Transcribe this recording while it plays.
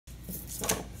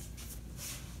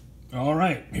All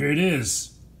right, here it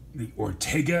is. The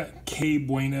Ortega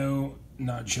Bueno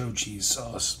Nacho cheese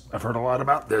sauce. I've heard a lot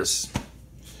about this.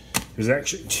 There's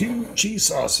actually two cheese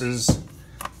sauces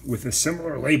with a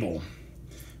similar label.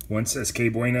 One says Que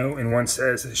Bueno and one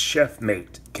says Chef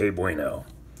Mate Que Bueno.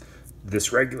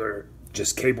 This regular,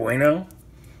 just Que Bueno,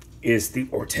 is the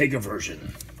Ortega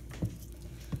version.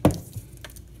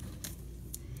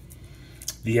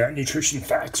 The nutrition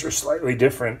facts are slightly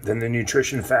different than the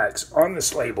nutrition facts on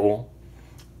this label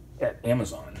at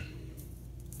Amazon.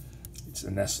 It's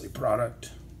a Nestle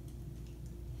product.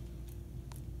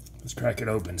 Let's crack it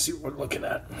open, see what we're looking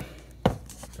at.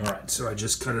 All right, so I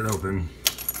just cut it open.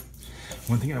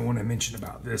 One thing I want to mention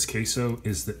about this queso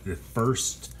is that the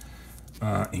first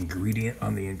ingredient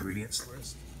on the ingredients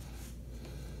list.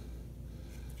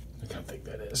 Look how thick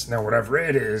that is. Now, what I've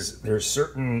read is there's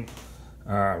certain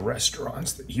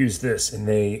restaurants that use this and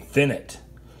they thin it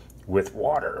with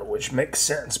water, which makes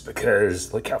sense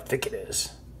because look how thick it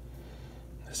is.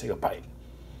 Let's take a bite.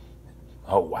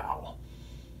 Oh, wow.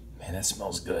 Man, that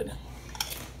smells good.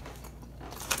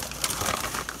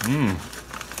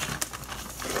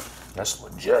 That's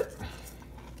legit.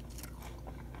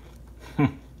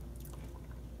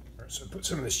 So put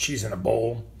some of this cheese in a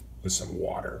bowl with some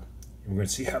water. And we're going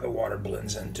to see how the water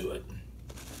blends into it.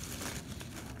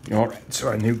 All right, so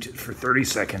I nuked it for 30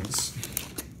 seconds.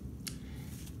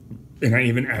 And I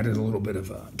even added a little bit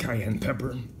of cayenne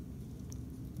pepper,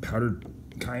 powdered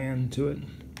cayenne to it.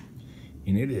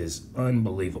 And it is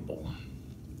unbelievable.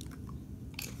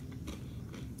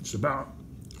 It's about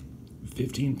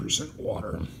 15%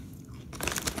 water.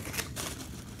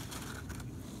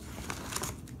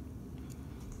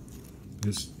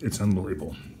 It's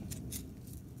unbelievable.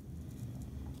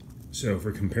 So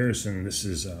for comparison, this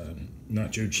is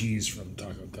nacho cheese from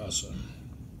Taco Casa.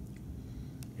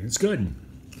 And it's good.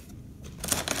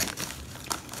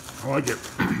 I like it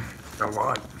a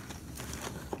lot.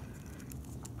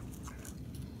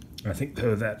 I think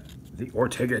though that the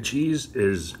Ortega cheese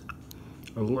is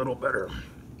a little better.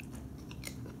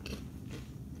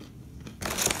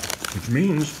 Which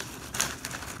means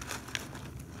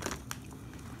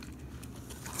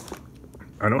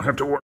I don't have to worry